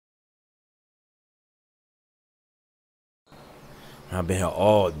I've been here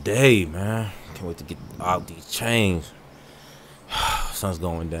all day, man. Can't wait to get out these chains. Sun's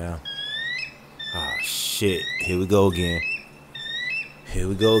going down. Ah, shit. Here we go again. Here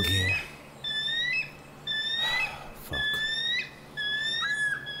we go again. Fuck.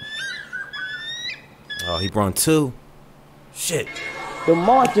 Oh, he brought two. Shit. The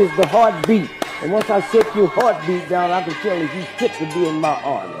march is the heartbeat. And once I set your heartbeat down, I can tell if you fit to be in my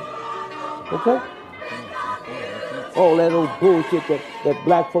army. Okay? All that old bullshit that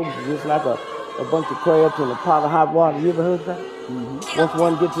black folks is just like a bunch of crabs in a pot of hot water. You ever heard that? Once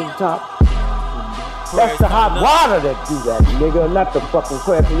one gets to the top. That's the hot water that do that, nigga, not the fucking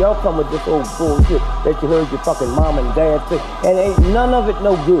crap. So y'all come with this old bullshit that you heard your fucking mom and dad say, and ain't none of it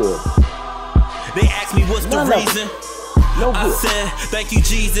no good. They ask me what's the reason. No good. I said, thank you,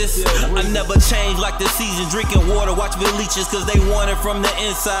 Jesus. I never change like the season. Drinking water, watch me leeches, cause they want it from the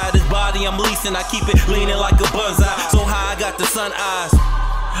inside. This body I'm leasing, I keep it leaning like a bullseye. So high, I got the sun eyes.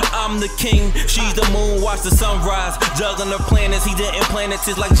 I'm the king, she's the moon, watch the sunrise. Juggling her planets, he didn't plan it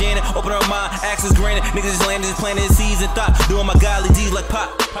just like Janet. Open her mind, access granted. Niggas just landed, just planted seeds and thought. Doing my godly deeds like pop.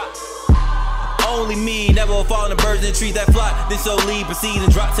 Only me, never fall in the birds and trees that fly. Then so lead, proceed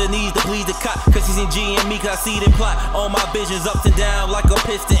and drop to the knees to please the cop. Cause he's in G and me, cause I see them plot. All my visions ups and down like a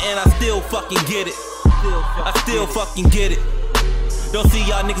piston, and I still fucking get it. I still fucking get it. Don't see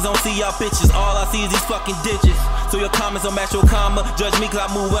y'all niggas, don't see y'all bitches. All I see is these fucking ditches. So your comments don't match your karma. Judge me cause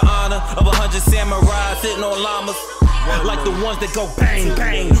I move with honor. Of 100 samurais sitting on llamas. Like the ones that go bang,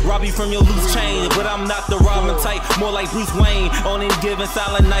 bang. Rob you from your loose chain. But I'm not the Robin type, more like Bruce Wayne. On any given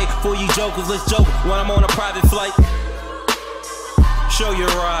silent night. For you jokers, let's joke when I'm on a private flight. Show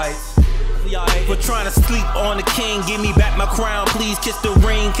your rides. For trying to sleep on the king, give me back my crown. Please kiss the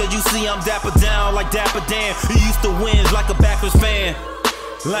ring, cause you see I'm dapper down like Dapper Dan. He used to win like a backwards fan.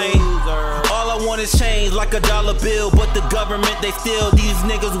 Lame. All I want is change like a dollar bill, but the government they steal. These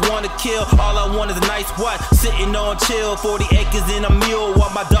niggas wanna kill. All I want is a nice watch, sitting on chill. 40 acres in a mule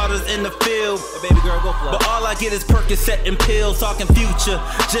while my daughter's in the field. Hey, baby girl, go fly. But all I get is Percocet and pills, talking future.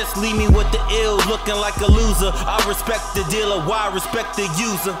 Just leave me with the ills, looking like a loser. I respect the dealer, why I respect the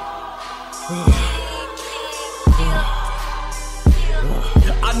user?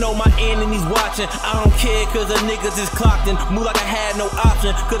 I know my enemies watching. I don't care cause the niggas is clocked in. Move like I had no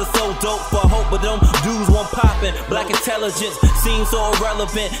option. Could've sold dope for hope, but them dudes weren't popping. Black intelligence seems so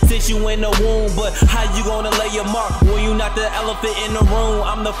irrelevant since you in the womb. But how you gonna lay your mark when you not the elephant in the room?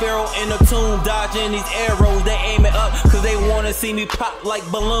 I'm the pharaoh in the tomb, dodging these arrows. They aim it up cause they wanna see me pop like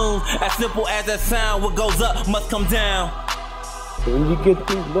balloons. As simple as that sound, what goes up must come down. When you get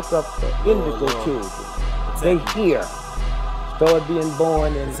through, look up the indigo children. They here. Started being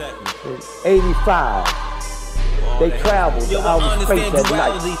born in 85. They traveled to outer space at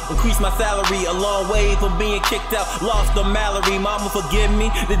night. Increase my salary a long way from being kicked out. Lost the Mallory. Mama forgive me.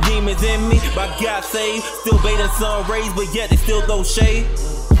 The demons in me. My God saved. Still bathing sun rays, but yet they still throw shade.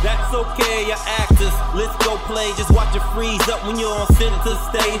 That's okay, y'all actors. Let's go play. Just watch it freeze up when you're on center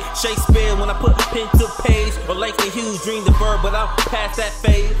stage. Shakespeare when I put pen to page. Or Langston Hughes dream deferred, but I'm past that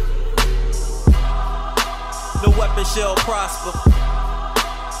phase. No weapon shall prosper.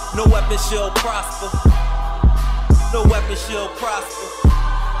 No weapon shall prosper. No weapon shall prosper.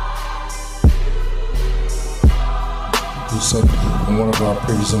 You said in one of our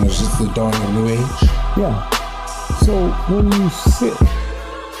previous images, it's the dawn of a new age? Yeah. So when you sit,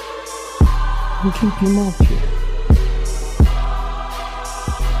 you keep your mouth shut.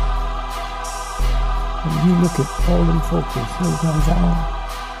 And you look at all them folks that sometimes out.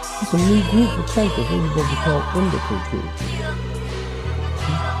 It's a new group of thinkers. This is what we call indigo kids.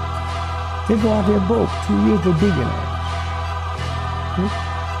 They go out there broke. 2 years they're billionaires.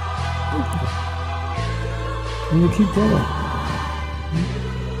 And you keep going.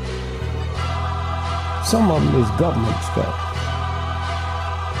 Some of them is government stuff.